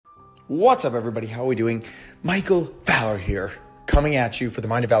What's up, everybody? How are we doing? Michael Valor here, coming at you for the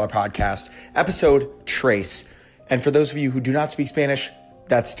Mind of Valor podcast, episode Trace. And for those of you who do not speak Spanish,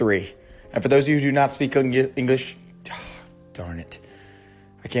 that's 3. And for those of you who do not speak English, darn it,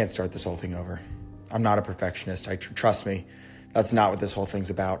 I can't start this whole thing over. I'm not a perfectionist. Trust me. That's not what this whole thing's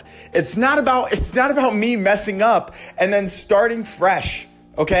about. It's not about me messing up and then starting fresh,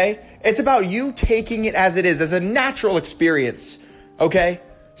 okay? It's about you taking it as it is, as a natural experience, okay?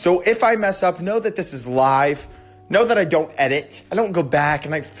 So if I mess up, know that this is live. Know that I don't edit. I don't go back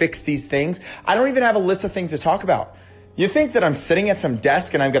and I fix these things. I don't even have a list of things to talk about. You think that I'm sitting at some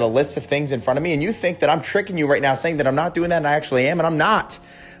desk and I've got a list of things in front of me, and you think that I'm tricking you right now saying that I'm not doing that, and I actually am, and I'm not.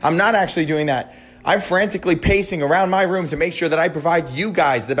 I'm not actually doing that. I'm frantically pacing around my room to make sure that I provide you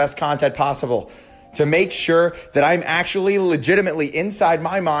guys the best content possible, to make sure that I'm actually legitimately inside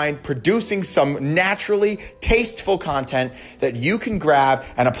my mind producing some naturally tasteful content that you can grab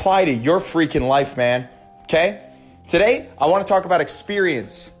and apply to your freaking life, man. Okay? Today, I want to talk about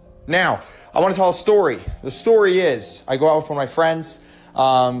experience. Now, I want to tell a story. The story is, I go out with one of my friends.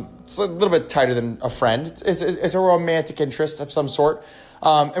 It's a little bit tighter than a friend. It's a romantic interest of some sort.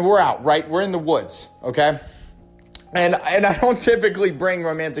 And we're out, right? We're in the woods, okay? And I don't typically bring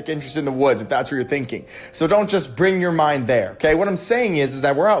romantic interest in the woods, if that's what you're thinking. So don't just bring your mind there, okay? What I'm saying is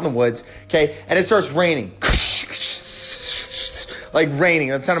that we're out in the woods, okay? And it starts raining. Like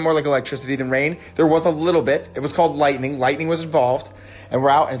raining. That sounded more like electricity than rain. There was a little bit. It was called lightning. Lightning was involved. And we're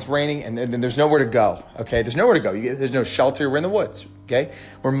out and it's raining, and then there's nowhere to go, okay? There's nowhere to go. There's no shelter. We're in the woods, okay?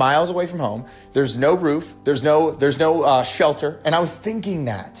 We're miles away from home. There's no roof. There's no shelter. And I was thinking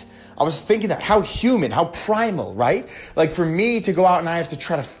that. How human, how primal, right? Like for me to go out and I have to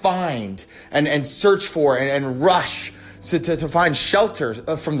try to find and search for and rush to find shelter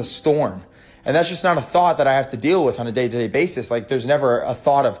from the storm. And that's just not a thought that I have to deal with on a day-to-day basis. Like there's never a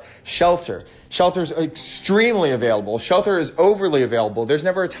thought of shelter. Shelter is extremely available. Shelter is overly available. There's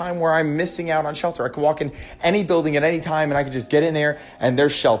never a time where I'm missing out on shelter. I can walk in any building at any time and I can just get in there and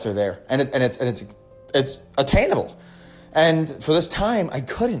there's shelter there. And it's attainable. And for this time, I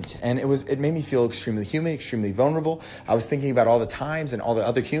couldn't. And it made me feel extremely human, extremely vulnerable. I was thinking about all the times and all the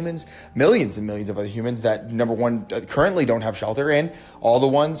other humans, millions and millions of other humans that, number one, currently don't have shelter, and all the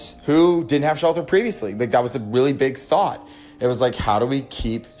ones who didn't have shelter previously. Like that was a really big thought. It was like, how do we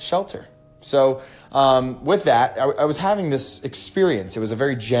keep shelter? So with that, I was having this experience. It was a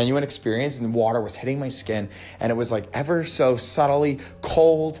very genuine experience, and the water was hitting my skin, and it was like ever so subtly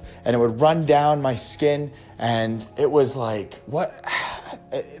cold, and it would run down my skin, and it was like,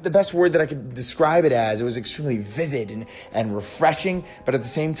 the best word that I could describe it as, it was extremely vivid and refreshing, but at the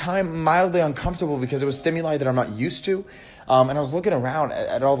same time, mildly uncomfortable because it was stimuli that I'm not used to. And I was looking around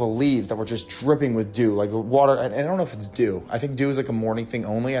at all the leaves that were just dripping with dew, like water. And I don't know if it's dew. I think dew is like a morning thing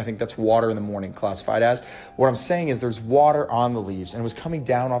only. I think that's water in the morning classified as. What I'm saying is there's water on the leaves, and it was coming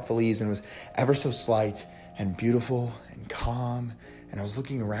down off the leaves, and it was ever so slight and beautiful and calm. And I was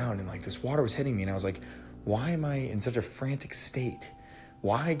looking around, and like this water was hitting me, and I was like, why am I in such a frantic state?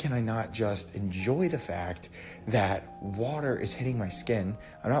 Why can I not just enjoy the fact that water is hitting my skin?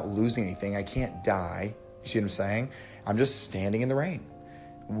 I'm not losing anything. I can't die. You see what I'm saying? I'm just standing in the rain.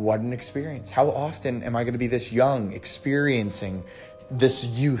 What an experience. How often am I going to be this young, experiencing this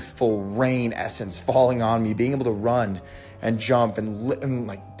youthful rain essence falling on me, being able to run and jump and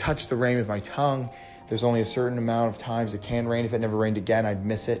like touch the rain with my tongue? There's only a certain amount of times it can rain. If it never rained again, I'd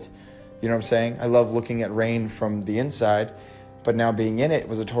miss it. You know what I'm saying? I love looking at rain from the inside, but now being in it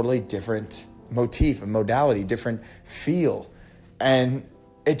was a totally different motif, a modality, different feel. And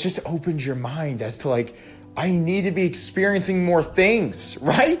it just opens your mind as to like, I need to be experiencing more things,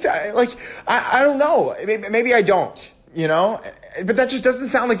 right? I don't know. Maybe I don't, you know, but that just doesn't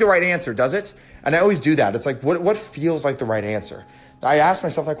sound like the right answer, does it? And I always do that. It's like, what feels like the right answer? I ask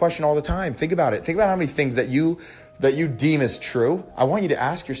myself that question all the time. Think about it. Think about how many things that you deem as true. I want you to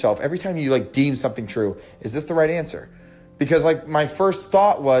ask yourself every time you like deem something true, is this the right answer? Because like my first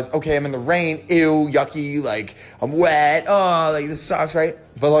thought was, okay, I'm in the rain, ew, yucky, like I'm wet, oh, like this sucks, right?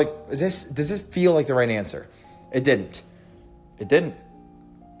 But like, does this feel like the right answer? It didn't.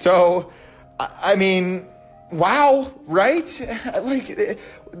 So, I mean, wow, right? Like,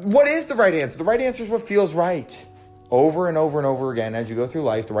 what is the right answer? The right answer is what feels right. Over and over and over again, as you go through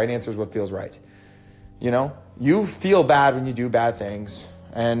life, the right answer is what feels right. You know, you feel bad when you do bad things,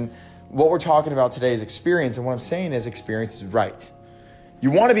 and what we're talking about today is experience, and what I'm saying is experience is right.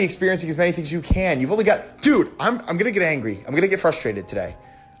 You want to be experiencing as many things as you can. You've only got, dude, I'm going to get angry. I'm going to get frustrated today.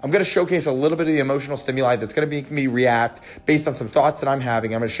 I'm going to showcase a little bit of the emotional stimuli that's going to make me react based on some thoughts that I'm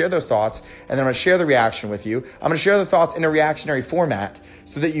having. I'm going to share those thoughts, and then I'm going to share the reaction with you. I'm going to share the thoughts in a reactionary format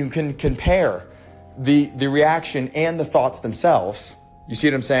so that you can compare the reaction and the thoughts themselves. You see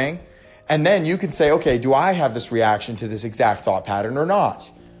what I'm saying? And then you can say, okay, do I have this reaction to this exact thought pattern or not?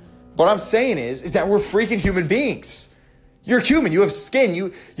 What I'm saying is that we're freaking human beings. You're human. You have skin.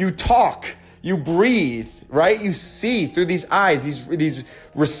 You talk. You breathe, right? You see through these eyes, these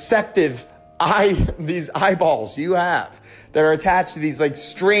receptive these eyeballs you have that are attached to these like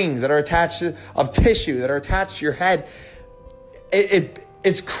strings that are attached of tissue that are attached to your head.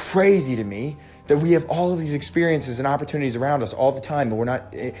 It's crazy to me that we have all of these experiences and opportunities around us all the time, but we're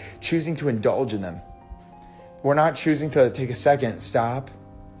not choosing to indulge in them. We're not choosing to take a second, stop,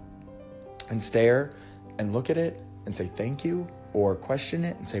 and stare and look at it and say thank you, or question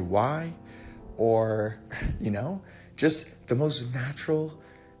it and say why, or, just the most natural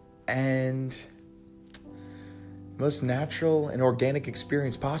and organic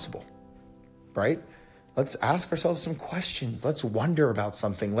experience possible, right? Let's ask ourselves some questions. Let's wonder about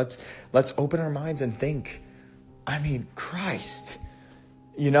something. Let's open our minds and think. I mean, Christ,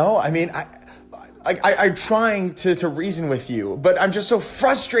 I'm trying to reason with you, but I'm just so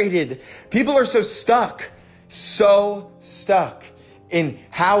frustrated. People are so stuck in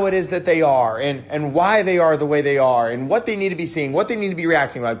how it is that they are and why they are the way they are and what they need to be seeing, what they need to be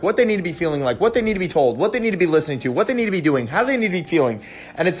reacting like, what they need to be feeling like, what they need to be told, what they need to be listening to, what they need to be doing, how they need to be feeling.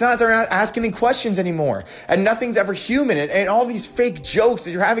 And they're not asking any questions anymore. And nothing's ever human. And all these fake jokes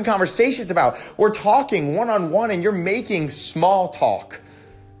that you're having conversations about, we're talking one-on-one and you're making small talk.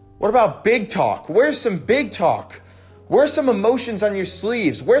 What about big talk? Where's some big talk? Where's some emotions on your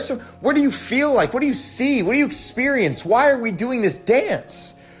sleeves? What do you feel like? What do you see? What do you experience? Why are we doing this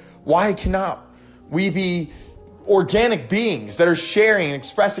dance? Why cannot we be organic beings that are sharing and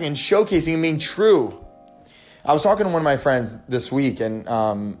expressing and showcasing and being true? I was talking to one of my friends this week, and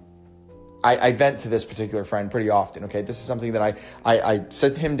I vent to this particular friend pretty often, okay? This is something that I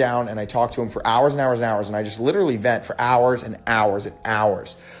sit him down and I talk to him for hours and hours and hours, and I just literally vent for hours and hours and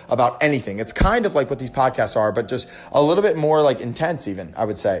hours about anything. It's kind of like what these podcasts are, but just a little bit more like intense even, I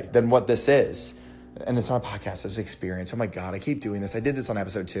would say, than what this is. And it's not a podcast, it's an experience. Oh my God, I keep doing this. I did this on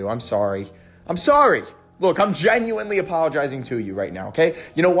episode 2. I'm sorry. Look, I'm genuinely apologizing to you right now, okay?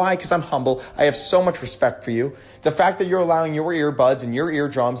 You know why? Because I'm humble. I have so much respect for you. The fact that you're allowing your earbuds and your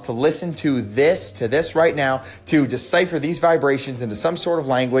eardrums to listen to this right now, to decipher these vibrations into some sort of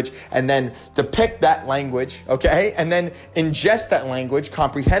language, and then depict that language, okay? And then ingest that language,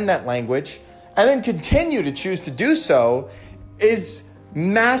 comprehend that language, and then continue to choose to do so is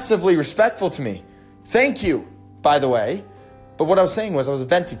massively respectful to me. Thank you, by the way. But what I was saying was I was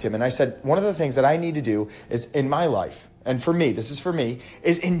venting to him, and I said, one of the things that I need to do is in my life, and for me, this is for me,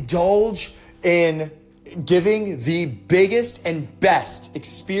 is indulge in giving the biggest and best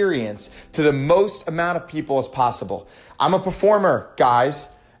experience to the most amount of people as possible. I'm a performer, guys,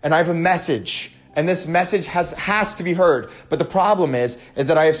 and I have a message. And this message has to be heard. But the problem is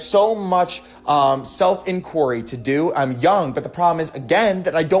that I have so much self-inquiry to do. I'm young, but the problem is, again,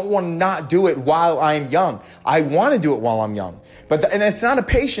 that I don't want to not do it while I'm young. I want to do it while I'm young. And it's not a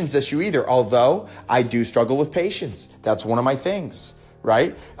patience issue either, although I do struggle with patience. That's one of my things,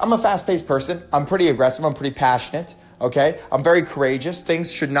 right? I'm a fast-paced person. I'm pretty aggressive. I'm pretty passionate, okay? I'm very courageous. Things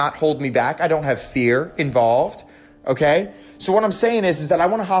should not hold me back. I don't have fear involved, okay? So what I'm saying is that I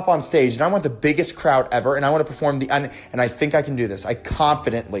want to hop on stage and I want the biggest crowd ever, and I want to perform and I think I can do this. I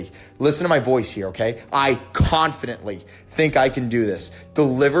confidently, listen to my voice here, okay? I confidently think I can do this.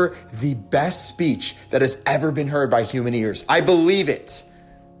 Deliver the best speech that has ever been heard by human ears. I believe it.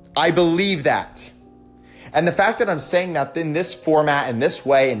 I believe that. And the fact that I'm saying that in this format, in this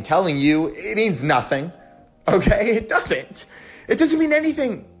way, and telling you, it means nothing, okay? It doesn't. It doesn't mean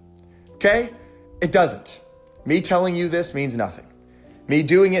anything, okay? It doesn't. Me telling you this means nothing. Me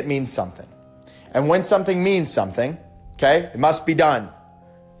doing it means something. And when something means something, okay, it must be done.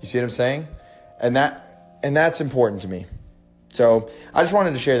 You see what I'm saying? And that's important to me. So I just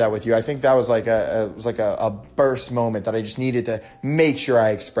wanted to share that with you. I think that was like a burst moment that I just needed to make sure I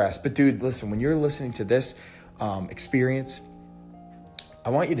expressed. But dude, listen, when you're listening to this experience,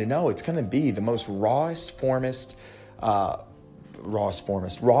 I want you to know it's going to be the most rawest format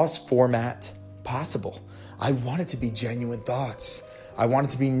possible. I want it to be genuine thoughts. I want it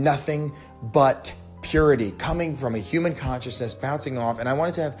to be nothing but purity coming from a human consciousness bouncing off. And I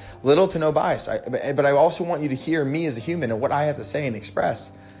want it to have little to no bias. But I also want you to hear me as a human and what I have to say and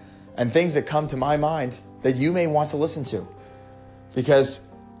express, and things that come to my mind that you may want to listen to. Because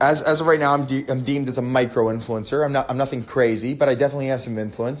as of right now, I'm deemed as a micro influencer. I'm nothing crazy, but I definitely have some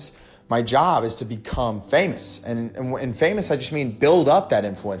influence. My job is to become famous. And famous, I just mean build up that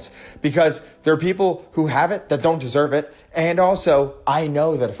influence, because there are people who have it that don't deserve it. And also, I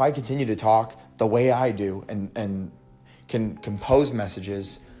know that if I continue to talk the way I do and can compose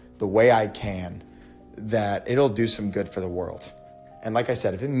messages the way I can, that it'll do some good for the world. And like I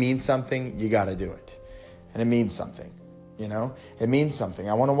said, if it means something, you got to do it. And it means something. It means something.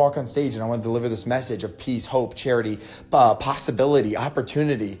 I want to walk on stage and I want to deliver this message of peace, hope, charity, possibility,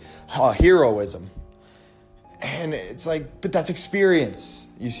 opportunity, heroism. And it's like, but that's experience.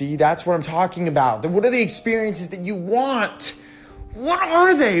 You see, that's what I'm talking about. What are the experiences that you want? What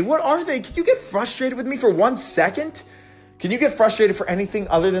are they? Can you get frustrated with me for 1 second? Can you get frustrated for anything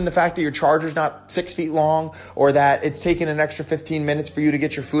other than the fact that your charger's not 6 feet long, or that it's taking an extra 15 minutes for you to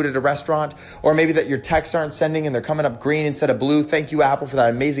get your food at a restaurant, or maybe that your texts aren't sending and they're coming up green instead of blue? Thank you, Apple, for that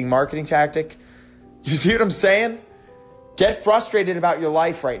amazing marketing tactic. You see what I'm saying? Get frustrated about your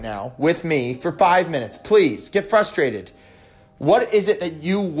life right now with me for 5 minutes. Please get frustrated. What is it that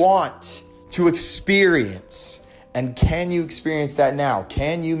you want to experience? And can you experience that now?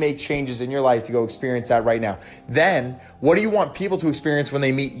 Can you make changes in your life to go experience that right now? Then, what do you want people to experience when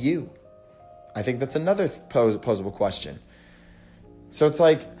they meet you? I think that's another posable question. So it's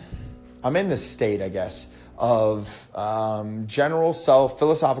like, I'm in this state, I guess, of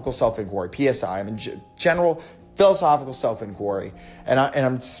philosophical self-inquiry, PSI. I'm in general philosophical self-inquiry. And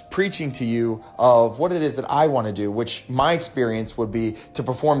I'm preaching to you of what it is that I want to do, which my experience would be to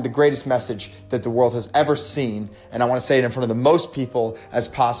perform the greatest message that the world has ever seen. And I want to say it in front of the most people as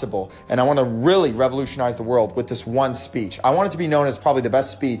possible. And I want to really revolutionize the world with this one speech. I want it to be known as probably the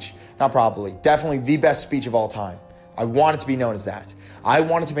best speech, definitely the best speech of all time. I want it to be known as that. I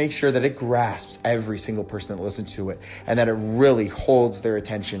wanted to make sure that it grasps every single person that listens to it, and that it really holds their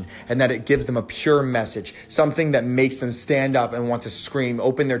attention, and that it gives them a pure message, something that makes them stand up and want to scream,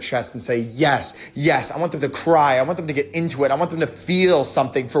 open their chest and say, yes, yes. I want them to cry. I want them to get into it. I want them to feel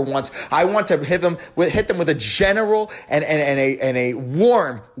something for once. I want to hit them with a general and a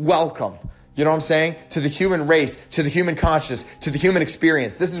warm welcome. You know what I'm saying? To the human race, to the human consciousness, to the human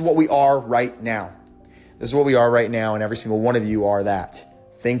experience. This is what we are right now. This is what we are right now, and every single one of you are that.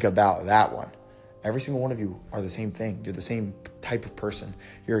 Think about that one. Every single one of you are the same thing. You're the same type of person.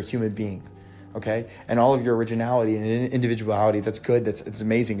 You're a human being, okay? And all of your originality and individuality, that's good. It's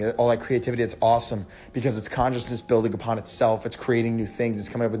amazing. All that creativity, it's awesome, because it's consciousness building upon itself. It's creating new things. It's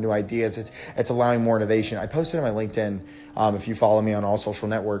coming up with new ideas. It's allowing more innovation. I posted on my LinkedIn, if you follow me on all social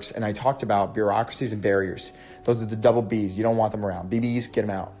networks, and I talked about bureaucracies and barriers. Those are the double B's. You don't want them around. BBs, get them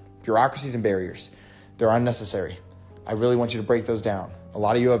out. Bureaucracies and barriers. They're unnecessary. I really want you to break those down. A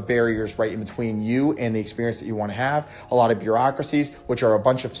lot of you have barriers right in between you and the experience that you want to have. A lot of bureaucracies, which are a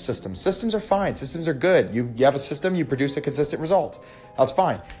bunch of systems. Systems are fine. Systems are good. You have a system, you produce a consistent result. That's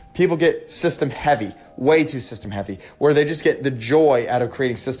fine. People get system heavy, way too system heavy, where they just get the joy out of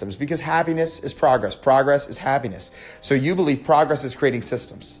creating systems, because happiness is progress. Progress is happiness. So you believe progress is creating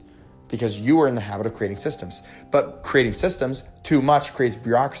systems, because you are in the habit of creating systems. But creating systems too much creates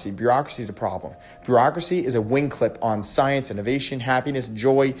bureaucracy. Bureaucracy is a problem. Bureaucracy is a wing clip on science, innovation, happiness,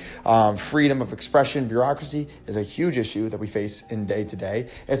 joy, freedom of expression. Bureaucracy is a huge issue that we face in day to day.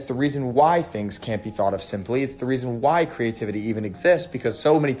 It's the reason why things can't be thought of simply. It's the reason why creativity even exists, because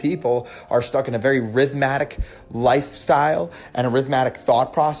so many people are stuck in a very rhythmic lifestyle and a rhythmic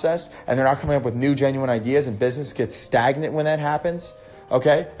thought process, and they're not coming up with new, genuine ideas, and business gets stagnant when that happens.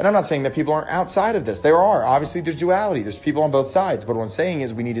 Okay? And I'm not saying that people aren't outside of this. There are. Obviously, there's duality. There's people on both sides. But what I'm saying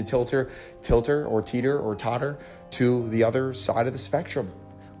is we need to tilter or teeter or totter to the other side of the spectrum.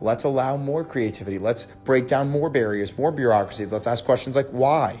 Let's allow more creativity. Let's break down more barriers, more bureaucracies. Let's ask questions like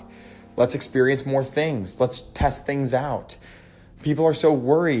why. Let's experience more things. Let's test things out. People are so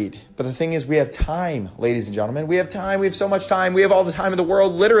worried. But the thing is, we have time, ladies and gentlemen. We have time. We have so much time. We have all the time in the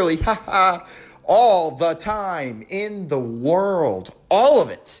world, literally. All the time in the world. All of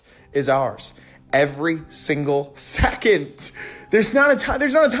it is ours. Every single second. There's not a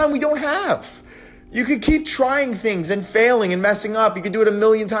time we don't have. You could keep trying things and failing and messing up. You could do it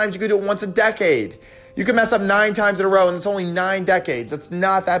 1,000,000 times. You could do it once a decade. You could mess up 9 times in a row, and it's only 9 decades. That's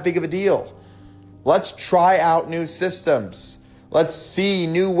not that big of a deal. Let's try out new systems. Let's see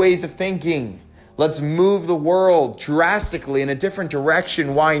new ways of thinking. Let's move the world drastically in a different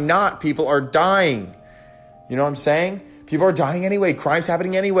direction. Why not? People are dying. You know what I'm saying? People are dying anyway. Crime's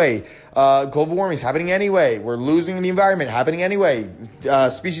happening anyway. Global warming's happening anyway. We're losing the environment, happening anyway.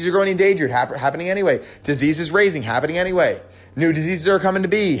 Species are growing endangered, happening anyway. Diseases raising, happening anyway. New diseases are coming to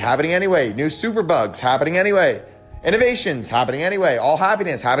be, happening anyway. New superbugs, happening anyway. Innovations happening anyway. All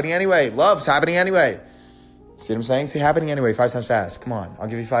happiness happening anyway. Love's happening anyway. See what I'm saying? See happening anyway 5 times fast. Come on. I'll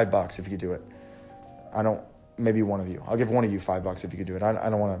give you $5 if you do it. Maybe one of you. I'll give one of you $5 if you could do it. I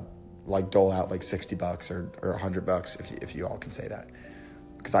don't want to like dole out like $60 or $100 if you all can say that.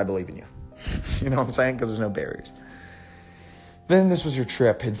 Because I believe in you. You know what I'm saying? Because there's no barriers. Then this was your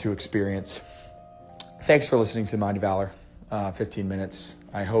trip into experience. Thanks for listening to Mind of Valor. 15 minutes.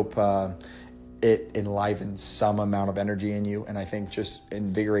 I hope it enlivens some amount of energy in you. And I think just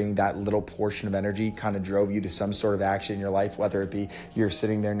invigorating that little portion of energy kind of drove you to some sort of action in your life, whether it be you're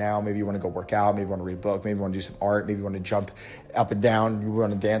sitting there now, maybe you want to go work out, maybe you want to read a book, maybe you want to do some art, maybe you want to jump up and down, you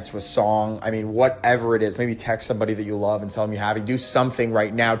want to dance to a song. I mean, whatever it is, maybe text somebody that you love and tell them you're happy. Do something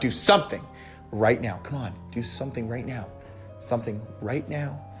right now. Do something right now. Come on, do something right now. Something right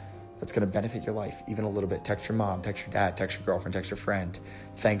now that's going to benefit your life even a little bit. Text your mom, text your dad, text your girlfriend, text your friend.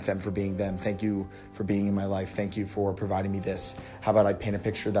 Thank them for being them. Thank you for being in my life. Thank you for providing me this. How about I paint a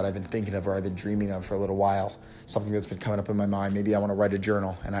picture that I've been thinking of or I've been dreaming of for a little while, something that's been coming up in my mind. Maybe I want to write a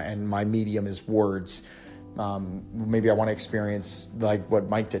journal and my medium is words. Maybe I want to experience like what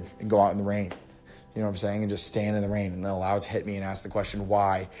Mike did and go out in the rain. You know what I'm saying? And just stand in the rain and allow it to hit me and ask the question,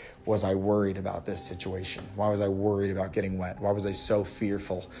 why was I worried about this situation? Why was I worried about getting wet? Why was I so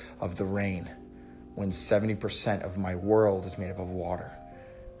fearful of the rain when 70% of my world is made up of water?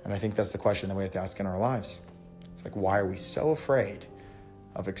 And I think that's the question that we have to ask in our lives. It's like, why are we so afraid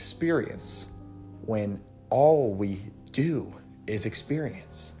of experience when all we do is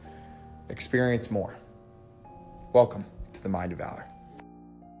experience? Experience more. Welcome to the Mind of Valor.